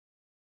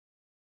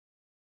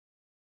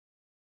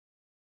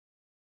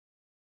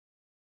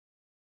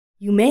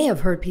You may have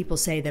heard people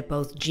say that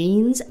both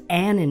genes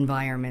and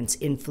environments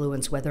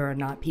influence whether or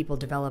not people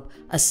develop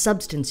a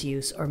substance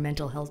use or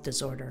mental health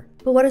disorder.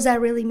 But what does that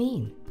really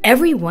mean?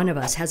 Every one of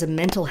us has a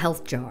mental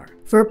health jar.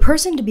 For a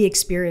person to be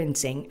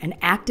experiencing an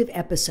active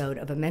episode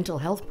of a mental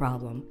health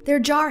problem, their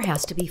jar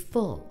has to be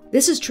full.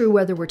 This is true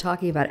whether we're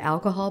talking about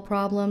alcohol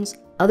problems,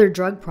 other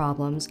drug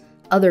problems,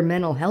 other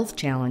mental health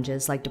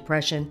challenges like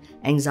depression,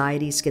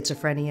 anxiety,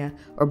 schizophrenia,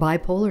 or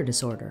bipolar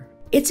disorder.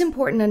 It's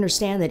important to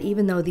understand that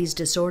even though these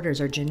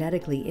disorders are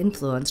genetically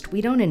influenced,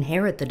 we don't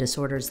inherit the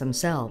disorders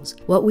themselves.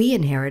 What we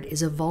inherit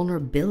is a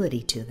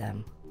vulnerability to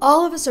them.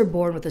 All of us are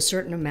born with a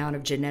certain amount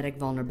of genetic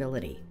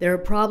vulnerability. There are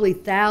probably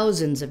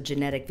thousands of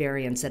genetic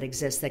variants that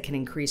exist that can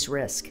increase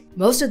risk.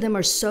 Most of them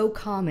are so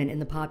common in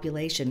the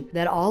population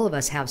that all of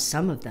us have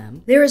some of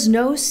them. There is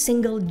no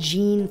single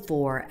gene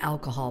for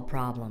alcohol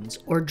problems,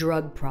 or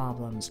drug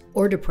problems,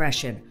 or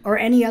depression, or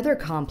any other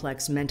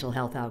complex mental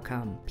health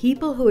outcome.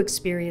 People who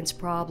experience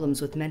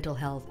problems with mental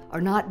health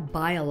are not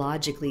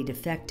biologically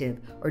defective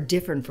or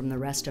different from the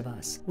rest of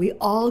us. We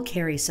all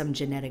carry some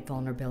genetic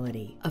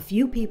vulnerability. A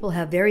few people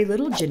have very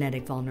little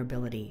genetic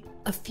vulnerability.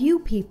 A few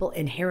people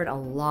inherit a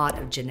lot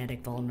of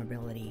genetic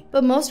vulnerability,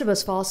 but most of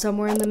us fall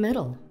somewhere in the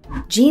middle.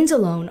 Genes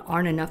alone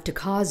aren't enough to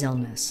cause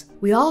illness.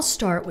 We all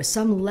start with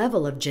some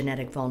level of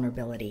genetic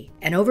vulnerability,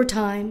 and over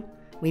time,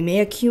 we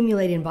may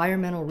accumulate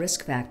environmental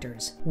risk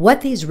factors.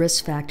 What these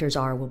risk factors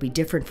are will be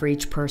different for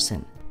each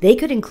person. They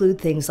could include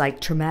things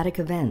like traumatic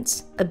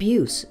events,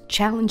 abuse,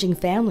 challenging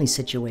family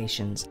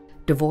situations,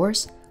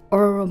 divorce,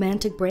 or a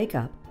romantic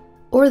breakup,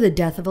 or the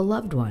death of a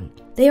loved one.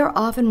 They are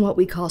often what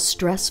we call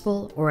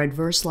stressful or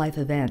adverse life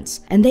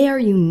events, and they are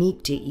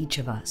unique to each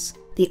of us.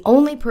 The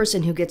only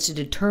person who gets to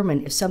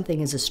determine if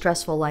something is a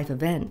stressful life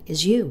event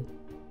is you.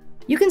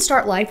 You can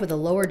start life with a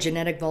lower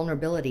genetic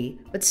vulnerability,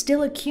 but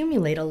still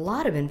accumulate a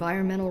lot of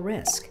environmental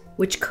risk,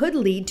 which could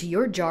lead to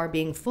your jar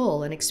being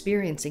full and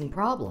experiencing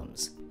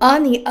problems.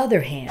 On the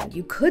other hand,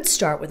 you could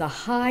start with a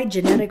high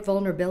genetic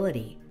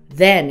vulnerability.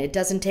 Then it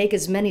doesn't take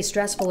as many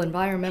stressful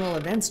environmental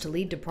events to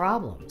lead to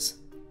problems.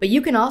 But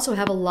you can also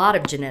have a lot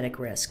of genetic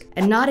risk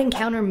and not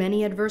encounter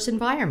many adverse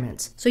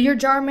environments, so your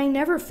jar may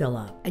never fill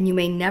up and you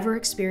may never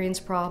experience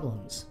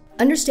problems.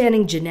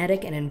 Understanding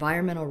genetic and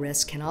environmental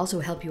risk can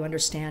also help you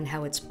understand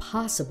how it's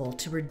possible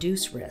to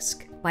reduce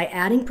risk. By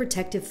adding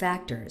protective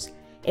factors,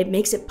 it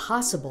makes it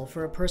possible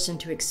for a person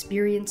to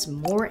experience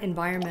more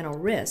environmental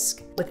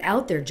risk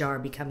without their jar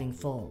becoming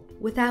full,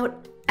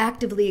 without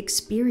actively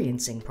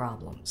experiencing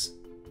problems.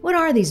 What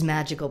are these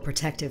magical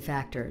protective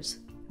factors?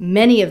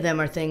 Many of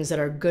them are things that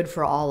are good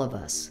for all of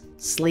us.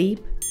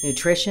 Sleep,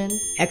 nutrition,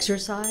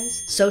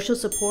 exercise, social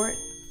support,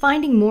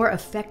 finding more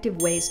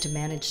effective ways to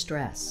manage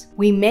stress.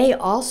 We may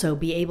also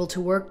be able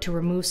to work to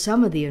remove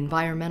some of the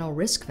environmental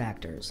risk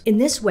factors. In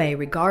this way,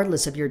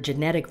 regardless of your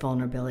genetic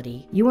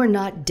vulnerability, you are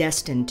not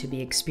destined to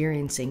be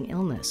experiencing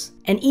illness.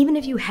 And even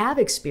if you have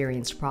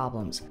experienced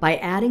problems, by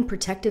adding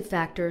protective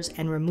factors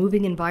and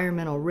removing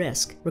environmental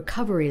risk,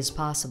 recovery is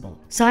possible.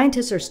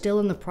 Scientists are still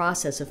in the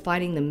process of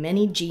finding the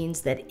many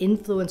genes that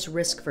influence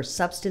risk for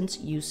substance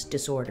use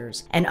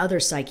disorders and other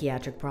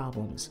psychiatric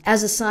problems.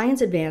 As the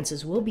science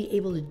advances, we'll be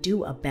able to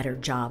do a better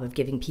job of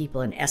giving people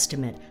an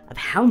estimate of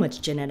how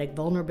much genetic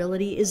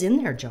vulnerability is in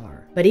their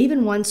jar. But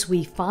even once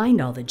we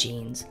find all the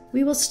genes,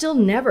 we will still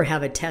never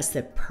have a test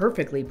that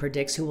perfectly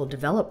predicts who will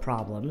develop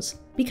problems,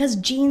 because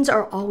genes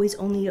are always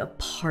only a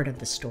part of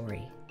the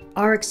story.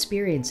 Our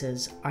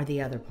experiences are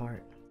the other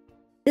part.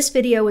 This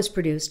video was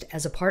produced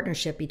as a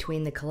partnership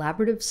between the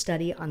Collaborative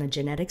Study on the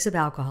Genetics of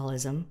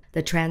Alcoholism,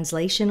 the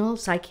Translational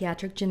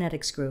Psychiatric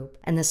Genetics Group,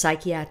 and the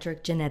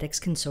Psychiatric Genetics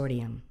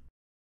Consortium.